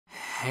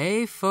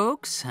Hey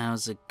folks,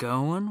 how's it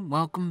going?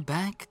 Welcome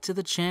back to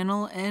the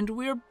channel, and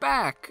we're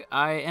back!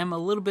 I am a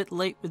little bit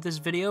late with this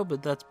video,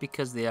 but that's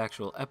because the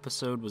actual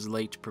episode was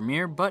late to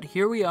premiere, but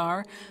here we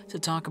are to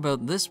talk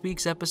about this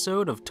week's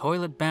episode of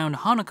Toilet Bound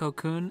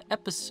Hanako-kun,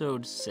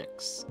 episode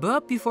 6.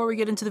 But before we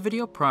get into the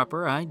video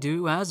proper, I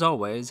do, as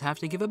always, have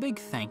to give a big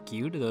thank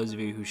you to those of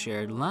you who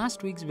shared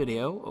last week's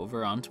video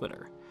over on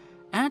Twitter.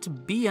 At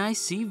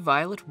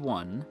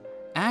BICViolet1,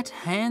 at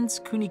Hans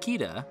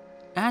Kunikita,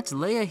 at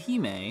Leia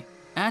Hime,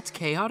 at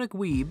Chaotic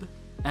Weeb,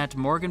 at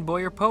Morgan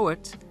Boyer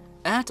Poet,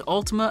 at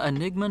Ultima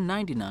Enigma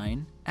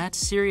 99, at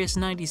Sirius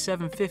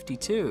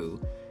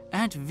 9752,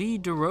 at V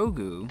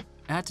Dorogu,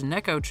 at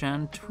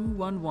Neko-chan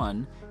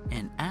 211,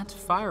 and at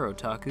Fire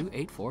Otaku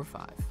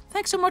 845.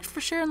 Thanks so much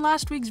for sharing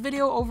last week's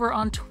video over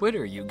on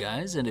Twitter, you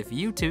guys, and if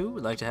you too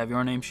would like to have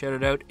your name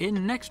shouted out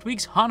in next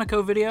week's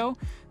Hanako video,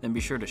 then be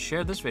sure to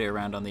share this video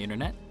around on the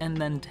internet, and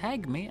then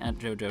tag me at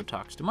JoJo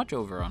Talks Too Much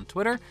over on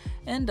Twitter,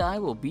 and I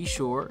will be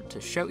sure to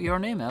shout your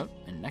name out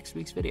in next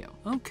week's video.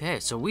 Okay,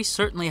 so we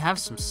certainly have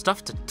some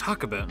stuff to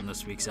talk about in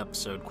this week's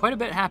episode. Quite a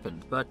bit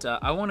happened, but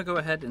I want to go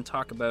ahead and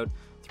talk about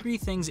three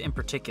things in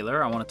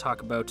particular. I want to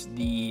talk about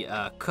the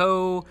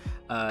Ko,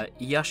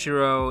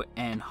 Yashiro,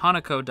 and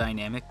Hanako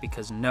dynamic,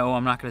 because no,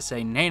 I'm not going to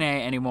say Nene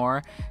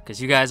anymore,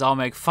 because you guys all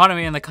make fun of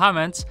me in the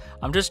comments.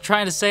 I'm just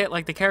trying to say it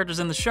like the characters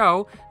in the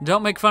show.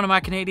 Don't make fun of my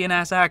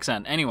Canadian-ass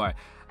accent. Anyway,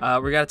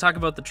 we got to talk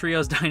about the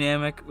trio's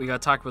dynamic, we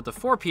got to talk about the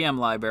 4 p.m.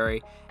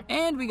 library,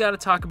 and we got to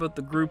talk about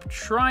the group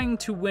trying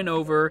to win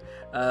over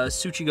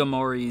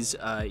Tsuchigomori's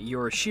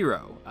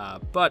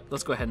Yorishiro. But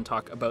let's go ahead and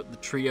talk about the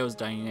trio's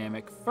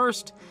dynamic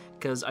first,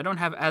 because I don't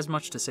have as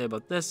much to say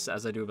about this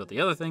as I do about the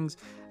other things,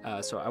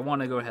 so I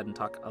want to go ahead and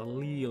talk a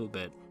little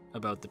bit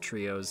about the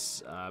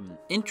trio's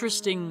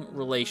interesting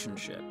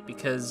relationship,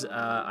 because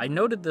I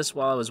noted this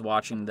while I was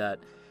watching that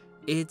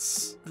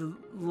it's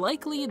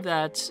likely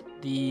that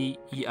the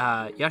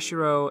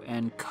Yashiro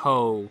and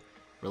Ko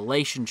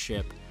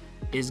relationship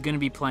is going to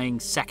be playing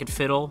second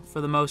fiddle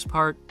for the most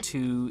part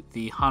to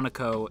the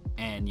Hanako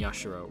and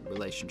Yashiro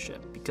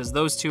relationship, because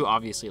those two,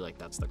 obviously, like,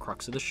 that's the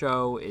crux of the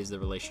show, is the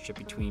relationship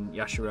between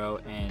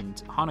Yashiro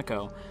and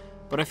Hanako.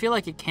 But I feel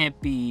like it can't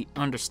be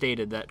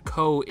understated that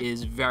Ko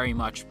is very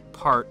much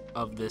part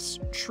of this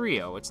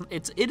trio.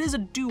 It is a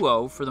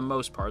duo for the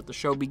most part. The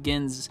show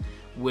begins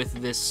with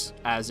this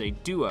as a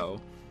duo,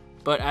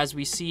 but as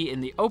we see in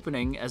the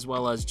opening, as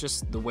well as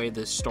just the way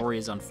the story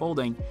is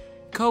unfolding,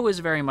 Ko is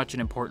very much an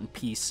important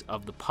piece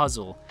of the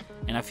puzzle,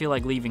 and I feel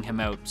like leaving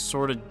him out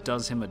sort of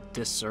does him a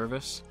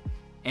disservice.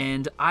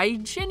 And I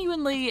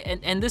genuinely,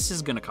 and this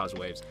is gonna cause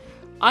waves,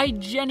 I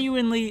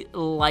genuinely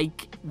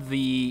like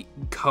the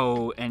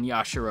Ko and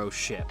Yashiro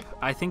ship.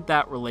 I think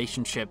that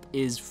relationship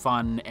is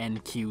fun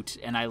and cute,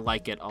 and I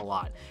like it a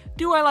lot.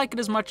 Do I like it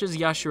as much as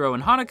Yashiro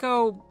and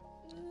Hanako?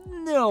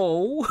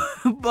 No,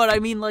 but I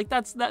mean, like,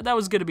 that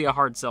was gonna be a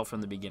hard sell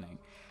from the beginning.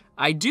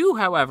 I do,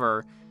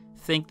 however,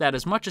 think that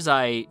as much as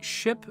I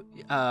ship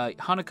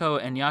Hanako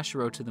and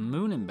Yashiro to the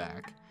moon and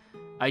back,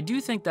 I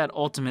do think that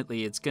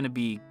ultimately it's gonna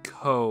be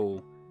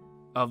Ko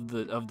of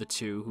the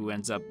two who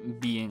ends up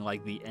being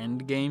like the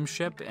end game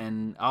ship,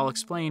 and I'll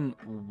explain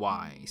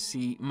why.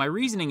 See, my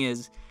reasoning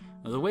is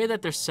the way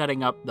that they're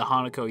setting up the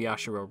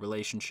Hanako-Yashiro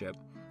relationship,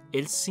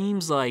 it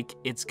seems like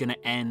it's gonna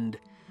end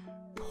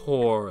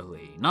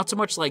poorly. Not so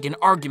much like an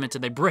argument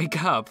and they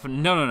break up.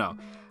 No.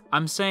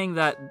 I'm saying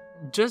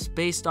that just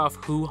based off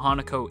who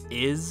Hanako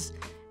is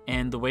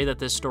and the way that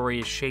this story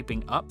is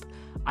shaping up,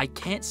 I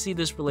can't see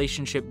this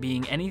relationship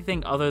being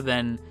anything other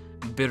than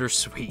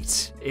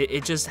bittersweet.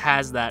 It just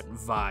has that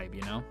vibe,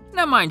 you know?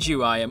 Now, mind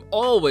you, I am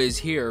always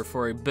here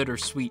for a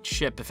bittersweet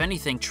ship. If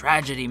anything,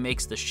 tragedy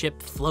makes the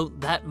ship float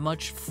that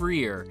much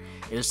freer.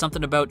 There's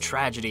something about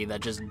tragedy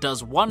that just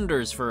does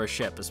wonders for a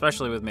ship,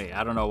 especially with me.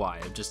 I don't know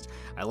why.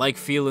 I like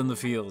feeling the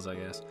feels, I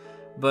guess.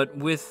 But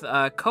with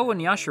Ko and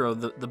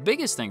Yashiro, the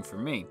biggest thing for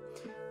me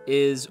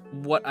is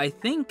what I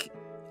think,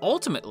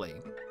 ultimately,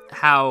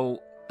 how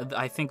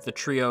I think the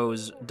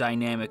trio's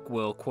dynamic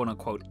will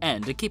quote-unquote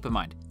end. And keep in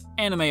mind,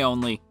 anime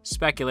only,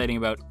 speculating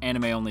about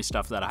anime only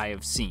stuff that I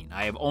have seen.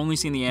 I have only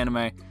seen the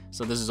anime,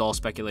 so this is all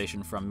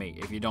speculation from me.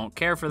 If you don't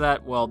care for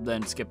that, well,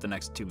 then skip the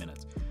next 2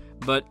 minutes.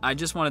 But I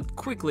just want to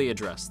quickly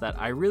address that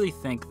I really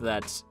think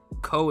that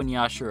Ko and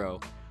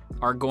Yashiro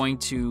are going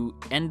to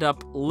end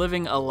up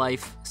living a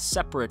life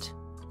separate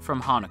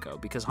from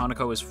Hanako, because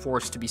Hanako is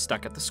forced to be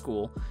stuck at the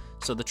school.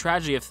 So the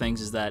tragedy of things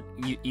is that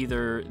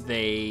either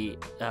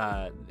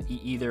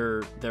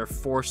they're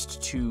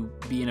forced to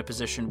be in a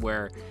position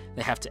where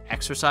they have to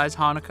exercise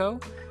Hanako,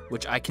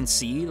 which I can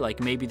see, like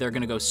maybe they're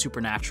gonna go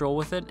supernatural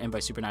with it, and by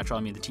supernatural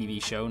I mean the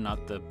TV show,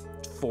 not the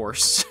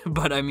Force.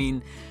 But I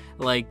mean,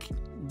 like,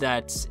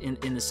 that's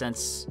in the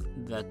sense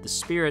that the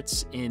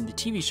spirits in the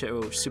TV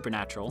show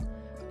Supernatural,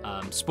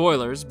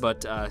 spoilers,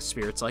 but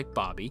spirits like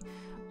Bobby,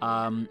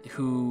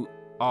 who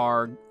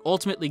are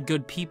ultimately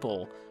good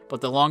people,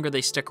 but the longer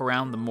they stick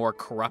around, the more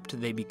corrupt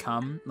they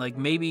become. Like,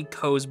 maybe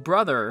Ko's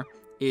brother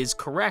is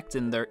correct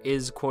and there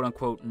is,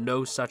 quote-unquote,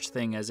 no such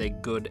thing as a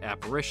good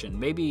apparition.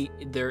 Maybe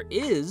there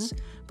is,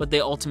 but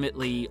they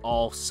ultimately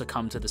all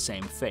succumb to the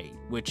same fate,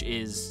 which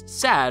is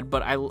sad,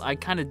 but I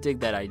kind of dig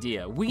that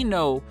idea. We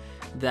know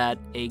that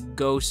a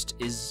ghost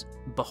is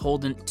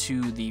beholden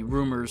to the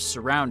rumors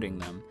surrounding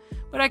them,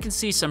 but I can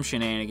see some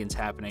shenanigans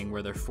happening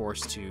where they're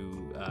forced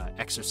to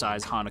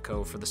exorcise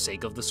Hanako for the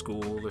sake of the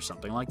school or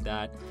something like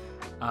that.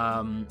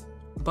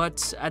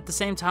 But at the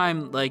same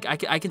time, like,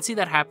 I can see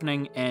that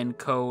happening and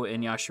Ko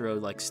and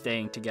Yashiro, like,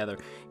 staying together.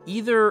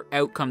 Either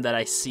outcome that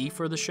I see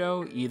for the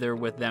show, either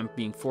with them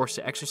being forced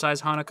to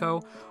exorcise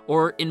Hanako,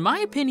 or, in my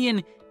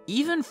opinion,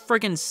 even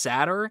friggin'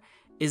 sadder,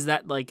 is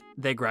that, like,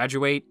 they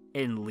graduate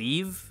and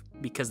leave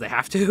because they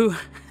have to,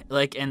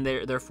 like, and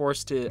they're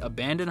forced to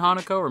abandon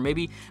Hanako, or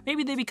maybe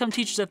they become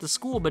teachers at the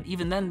school, but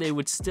even then they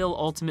would still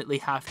ultimately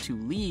have to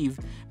leave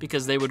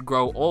because they would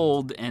grow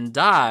old and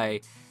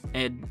die,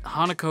 and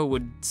Hanako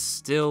would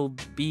still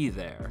be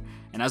there.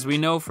 And as we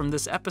know from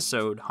this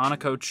episode,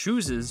 Hanako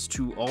chooses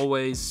to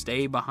always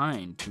stay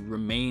behind, to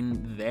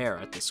remain there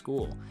at the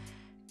school.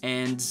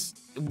 And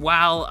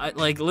while,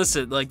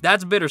 listen, like,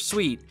 that's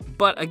bittersweet,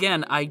 but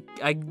again, I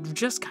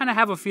just kind of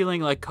have a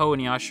feeling like Ko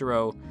and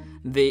Yashiro,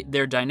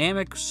 their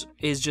dynamics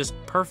is just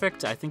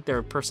perfect. I think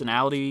their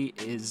personality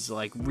is,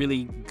 like,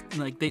 really,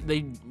 like,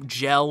 they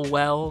gel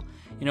well.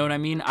 You know what I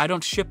mean? I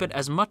don't ship it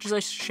as much as I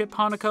ship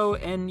Hanako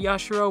and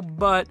Yashiro,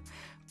 but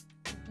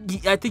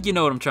I think you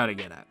know what I'm trying to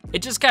get at.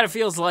 It just kind of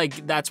feels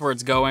like that's where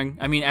it's going.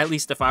 I mean, at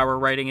least if I were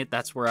writing it,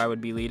 that's where I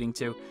would be leading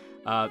to.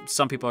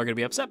 Some people are going to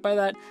be upset by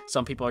that.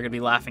 Some people are going to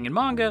be laughing in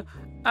manga.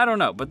 I don't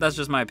know, but that's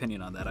just my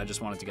opinion on that. I just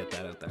wanted to get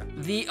that out there.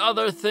 The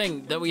other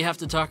thing that we have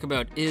to talk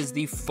about is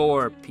the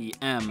 4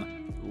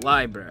 p.m.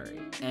 library.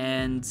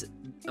 And,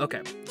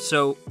 okay,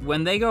 so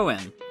when they go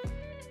in,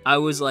 I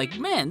was like,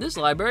 man, this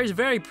library is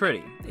very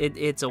pretty.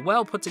 It's a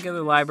well put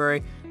together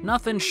library.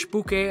 Nothing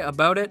spooky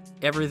about it.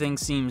 Everything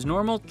seems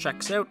normal.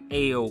 Checks out.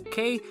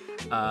 A-okay.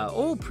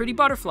 Oh, pretty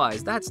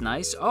butterflies. That's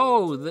nice.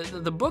 Oh,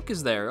 the book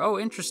is there. Oh,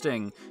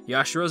 interesting.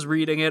 Yashiro's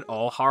reading it.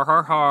 Oh, har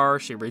har har.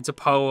 She reads a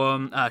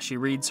poem. She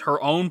reads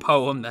her own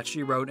poem that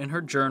she wrote in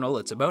her journal.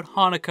 It's about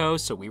Hanako,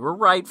 so we were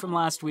right from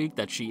last week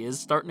that she is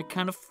starting to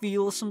kind of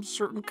feel some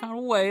certain kind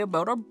of way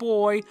about our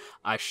boy.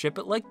 I ship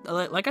it like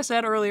I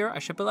said earlier, I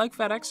ship it like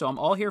FedEx, so I'm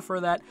all here for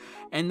that.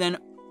 And then,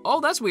 oh,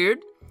 that's weird.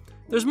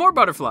 There's more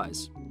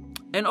butterflies.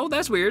 And oh,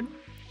 that's weird.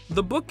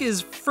 The book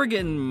is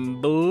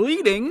friggin'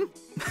 bleeding.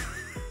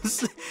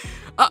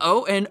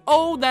 Uh-oh, and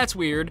oh, that's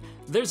weird.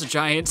 There's a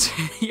giant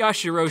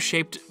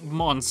Yashiro-shaped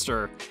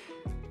monster.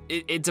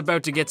 It's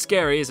about to get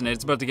scary, isn't it?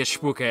 It's about to get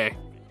spooky.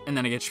 And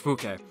then it gets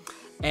spooky.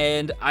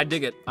 And I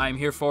dig it. I'm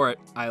here for it.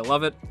 I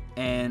love it.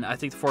 And I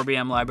think the 4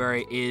 p.m.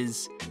 library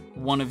is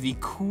one of the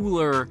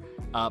cooler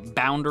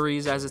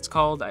boundaries, as it's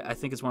called. I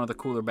think it's one of the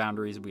cooler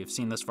boundaries we have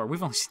seen thus far.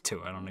 We've only seen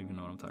 2. I don't even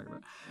know what I'm talking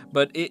about.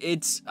 But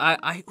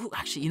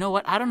actually, you know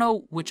what? I don't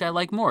know which I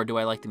like more. Do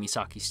I like the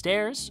Misaki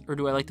Stairs or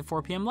do I like the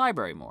 4 p.m.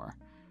 library more?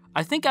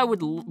 I think I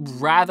would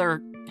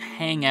rather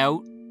hang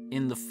out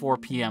in the 4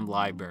 p.m.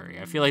 library.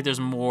 I feel like there's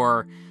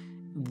more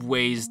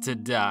ways to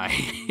die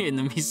in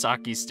the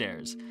Misaki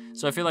Stairs.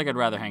 So I feel like I'd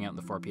rather hang out in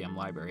the 4 p.m.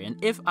 library.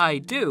 And if I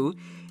do,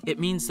 it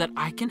means that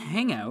I can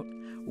hang out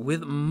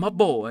with my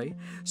boy,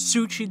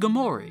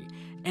 Tsuchigomori.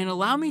 And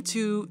allow me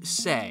to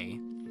say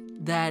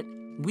that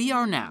we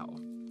are now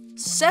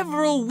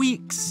several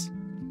weeks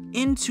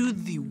into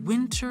the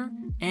winter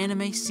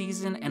anime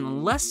season, and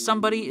unless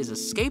somebody is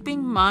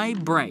escaping my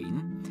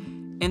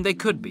brain, and they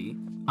could be,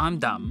 I'm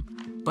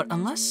dumb, but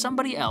unless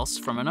somebody else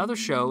from another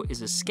show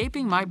is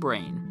escaping my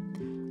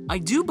brain, I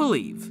do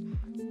believe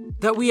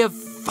that we have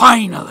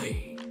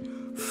finally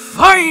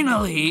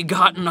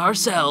gotten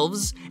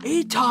ourselves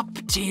a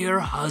top-tier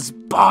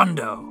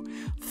husbando.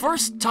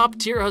 First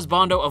top-tier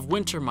husbando of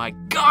winter. My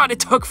god, it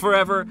took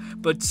forever,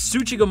 but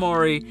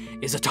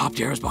Tsuchigomori is a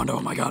top-tier husbando.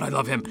 Oh my god, I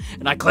love him,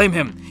 and I claim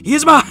him. He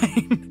is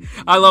mine.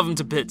 I love him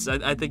to bits.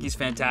 I think he's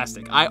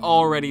fantastic. I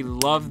already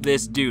love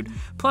this dude.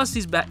 Plus,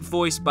 he's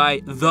voiced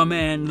by the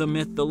man, the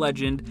myth, the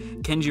legend,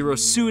 Kenjiro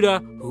Suda,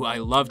 who I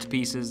loved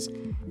pieces.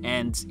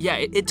 And yeah,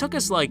 it took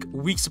us like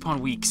weeks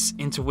upon weeks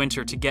into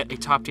winter to get a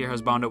top-tier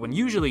husbando, when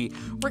usually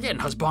we're getting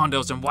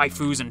husbandos and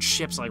waifus and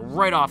ships like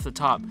right off the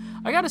top.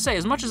 I gotta say,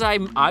 as much as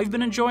I've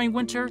been enjoying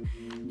winter,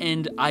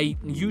 and I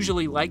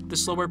usually like the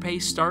slower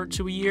pace start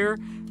to a year,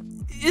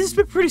 it's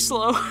been pretty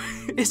slow.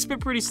 It's been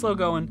pretty slow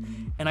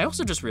going. And I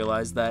also just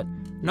realized that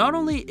not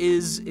only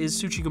is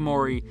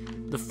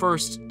Tsuchigomori the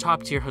first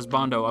top-tier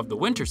husbando of the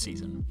winter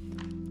season,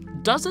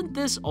 doesn't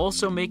this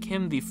also make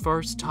him the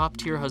first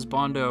top-tier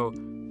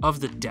husbando of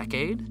the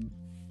decade?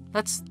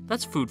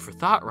 That's food for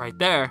thought right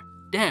there.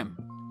 Damn.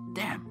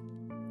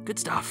 Good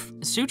stuff.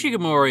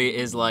 Tsuchigomori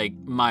is like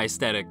my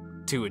aesthetic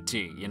to a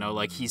T, you know,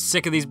 like he's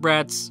sick of these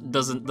brats,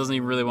 doesn't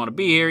even really want to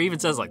be here. He even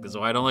says like, this is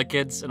why I don't like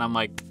kids, and I'm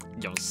like,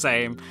 yo,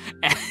 same.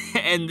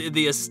 And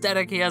the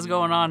aesthetic he has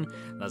going on,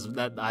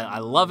 I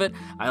love it.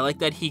 I like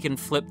that he can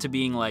flip to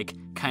being like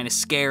kind of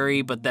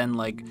scary, but then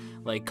like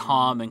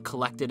calm and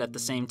collected at the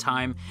same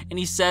time. And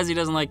he says he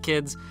doesn't like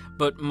kids,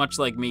 but much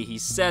like me, he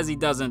says he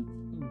doesn't,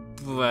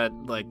 but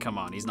like, come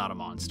on, he's not a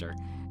monster.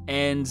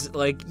 And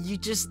like,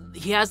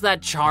 he has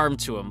that charm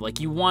to him.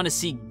 Like, you want to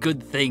see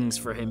good things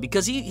for him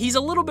because he's a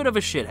little bit of a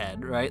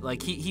shithead, right?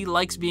 Like, he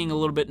likes being a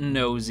little bit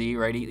nosy,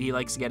 right? He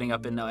likes getting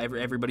up in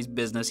everybody's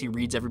business. He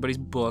reads everybody's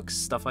books,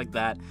 stuff like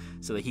that,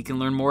 so that he can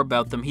learn more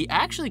about them. He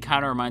actually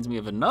kind of reminds me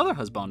of another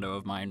husbando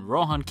of mine,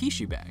 Rohan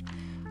Kishibag.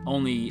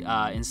 Only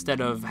instead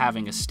of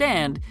having a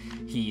stand,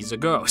 he's a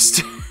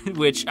ghost.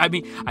 Which, I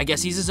mean, I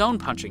guess he's his own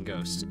punching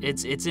ghost.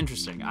 It's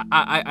interesting.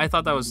 I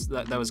thought that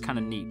was kind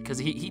of neat, because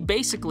he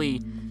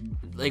basically,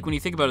 like, when you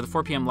think about it, the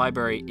 4 p.m.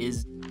 library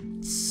is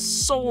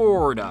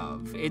sort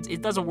of,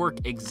 it doesn't work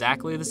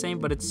exactly the same,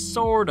 but it's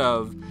sort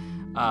of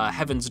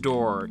Heaven's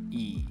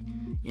Door-y.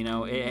 You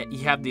know,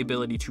 you have the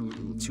ability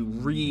to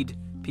read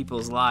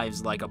people's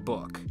lives like a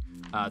book.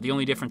 The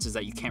only difference is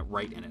that you can't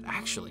write in it.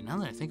 Actually, now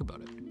that I think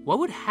about it, what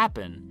would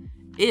happen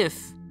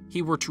if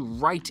he were to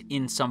write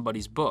in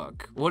somebody's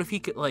book? What if he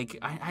could, like,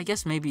 I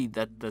guess maybe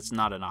that's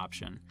not an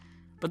option.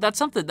 But that's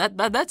something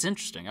that's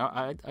interesting.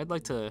 I'd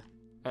like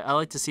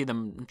to see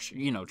them,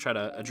 you know, try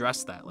to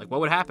address that. Like, what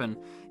would happen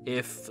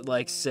if,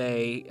 like,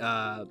 say,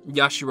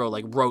 Yashiro,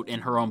 like, wrote in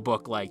her own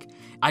book, like,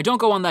 I don't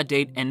go on that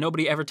date and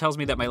nobody ever tells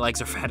me that my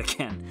legs are fat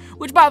again.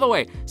 Which, by the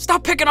way,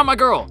 stop picking on my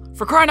girl,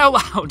 for crying out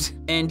loud.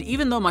 And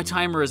even though my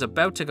timer is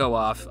about to go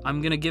off,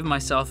 I'm gonna give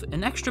myself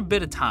an extra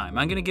bit of time.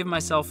 I'm gonna give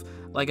myself,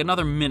 like,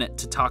 another minute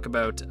to talk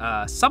about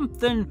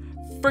something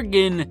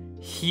friggin'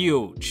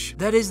 huge.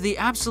 That is the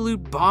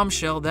absolute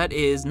bombshell that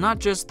is not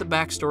just the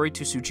backstory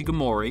to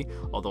Tsuchigomori,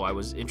 although I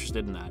was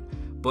interested in that,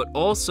 but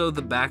also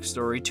the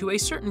backstory to a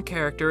certain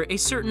character, a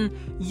certain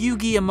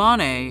Yugi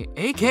Amane,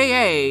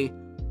 aka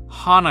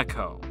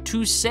Hanako.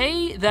 To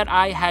say that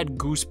I had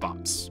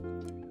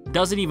goosebumps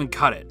doesn't even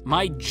cut it.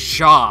 My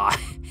jaw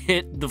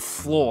hit the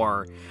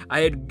floor.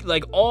 I had,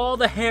 like, all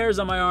the hairs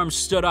on my arms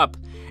stood up,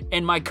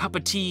 and my cup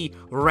of tea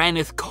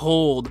ranneth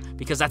cold,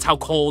 because that's how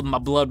cold my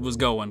blood was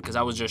going, because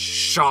I was just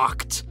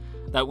shocked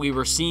that we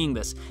were seeing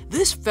this.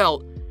 This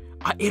felt,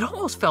 it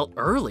almost felt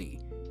early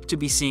to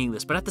be seeing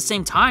this, but at the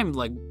same time,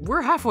 like,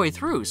 we're halfway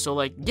through, so,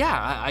 like,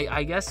 yeah,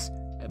 I guess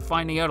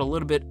finding out a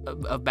little bit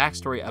of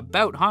backstory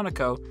about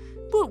Hanako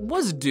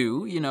was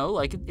due, you know,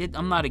 like,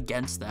 I'm not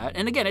against that.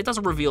 And again, it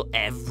doesn't reveal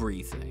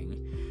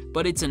everything,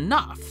 but it's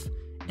enough.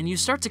 And you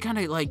start to kind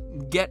of, like,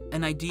 get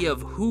an idea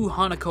of who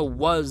Hanako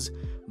was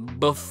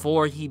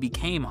before he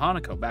became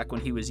Hanako, back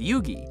when he was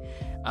Yugi.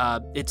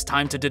 It's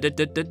time to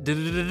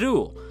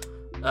duel.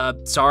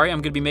 Sorry,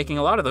 I'm gonna be making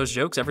a lot of those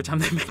jokes every time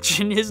they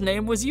mention his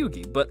name was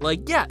Yugi. But,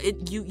 like, yeah,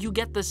 you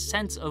get the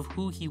sense of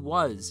who he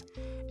was,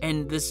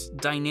 and this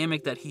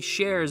dynamic that he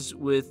shares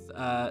with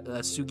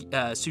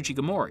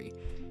Tsuchigomori.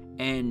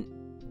 And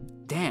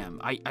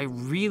damn, I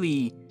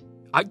really,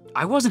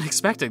 I wasn't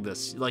expecting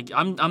this. Like,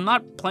 I'm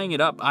not playing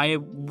it up. I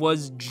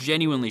was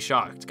genuinely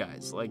shocked,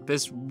 guys. Like,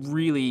 this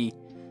really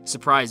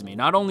surprised me.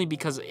 Not only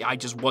because I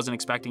just wasn't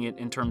expecting it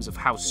in terms of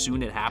how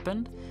soon it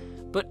happened,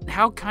 but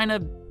how kind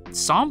of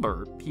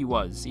somber he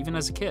was, even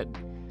as a kid.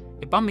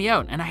 It bummed me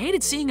out, and I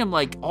hated seeing him,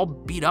 like, all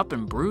beat up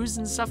and bruised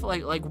and stuff.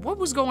 Like what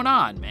was going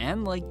on,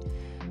 man? Like,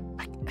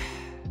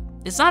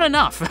 it's not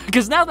enough,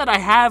 because now that I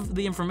have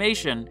the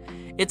information,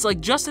 it's,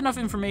 like, just enough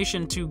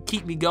information to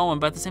keep me going,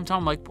 but at the same time,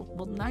 I'm like,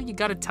 well, now you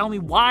gotta tell me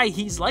why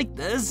he's like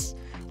this.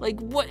 Like,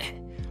 what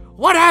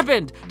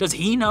happened? Does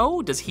he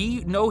know? Does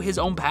he know his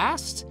own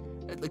past?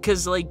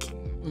 Because, like,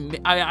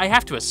 I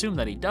have to assume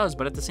that he does,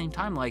 but at the same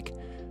time, like,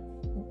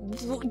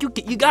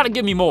 you gotta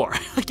give me more.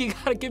 Like, you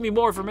gotta give me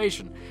more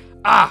information.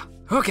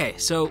 Okay,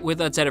 so with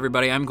that said,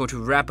 everybody, I'm going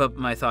to wrap up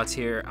my thoughts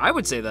here. I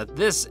would say that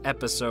this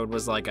episode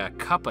was like a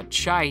cup of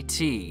chai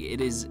tea.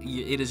 It is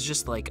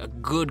just like a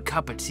good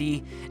cup of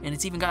tea, and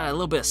it's even got a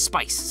little bit of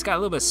spice. It's got a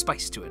little bit of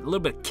spice to it, a little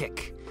bit of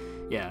kick.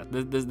 Yeah,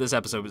 this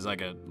episode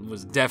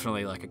was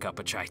definitely like a cup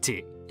of chai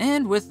tea.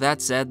 And with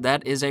that said,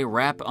 that is a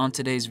wrap on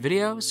today's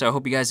video, so I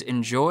hope you guys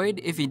enjoyed.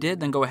 If you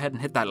did, then go ahead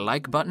and hit that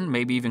like button,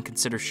 maybe even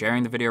consider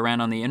sharing the video around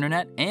on the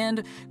internet,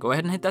 and go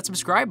ahead and hit that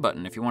subscribe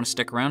button if you want to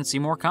stick around and see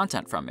more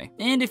content from me.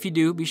 And if you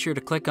do, be sure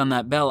to click on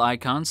that bell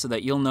icon so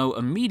that you'll know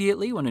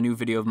immediately when a new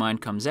video of mine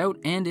comes out,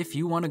 and if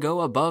you want to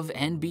go above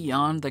and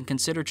beyond, then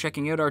consider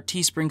checking out our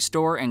Teespring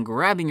store and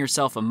grabbing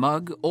yourself a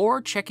mug,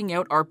 or checking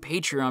out our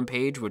Patreon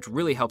page, which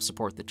really helps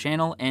support the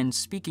channel. And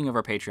speaking of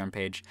our Patreon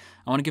page,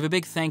 I want to give a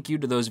big thank you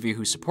to those of you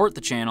who support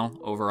the channel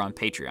over on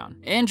Patreon.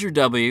 Andrew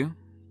W.,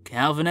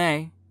 Calvin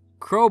A.,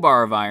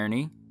 Crowbar of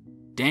Irony,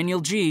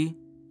 Daniel G.,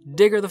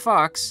 Digger the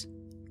Fox,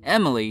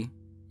 Emily,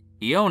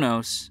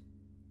 Ionos,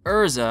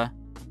 Urza,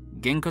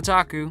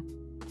 Ginkotaku,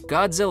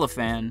 Godzilla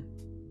Fan,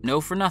 No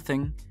For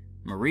Nothing,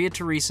 Maria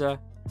Teresa,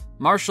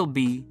 Marshall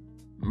B.,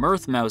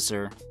 Mirth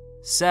Mouser,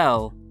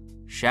 Cell,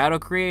 Shadow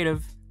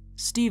Creative,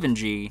 Stephen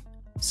G.,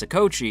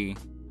 Sakochi,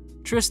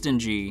 Tristan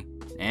G.,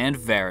 and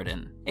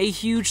Veridin. A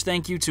huge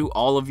thank you to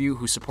all of you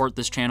who support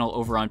this channel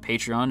over on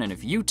Patreon, and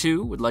if you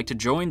too would like to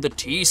join the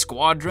T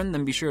Squadron,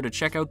 then be sure to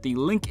check out the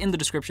link in the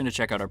description to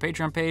check out our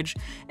Patreon page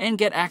and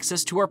get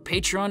access to our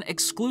Patreon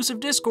exclusive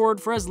Discord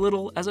for as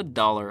little as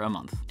 $1 a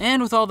month.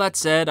 And with all that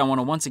said, I want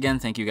to once again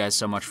thank you guys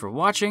so much for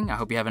watching. I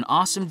hope you have an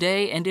awesome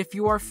day, and if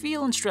you are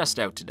feeling stressed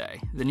out today,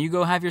 then you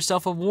go have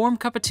yourself a warm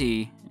cup of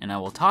tea, and I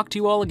will talk to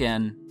you all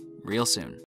again real soon.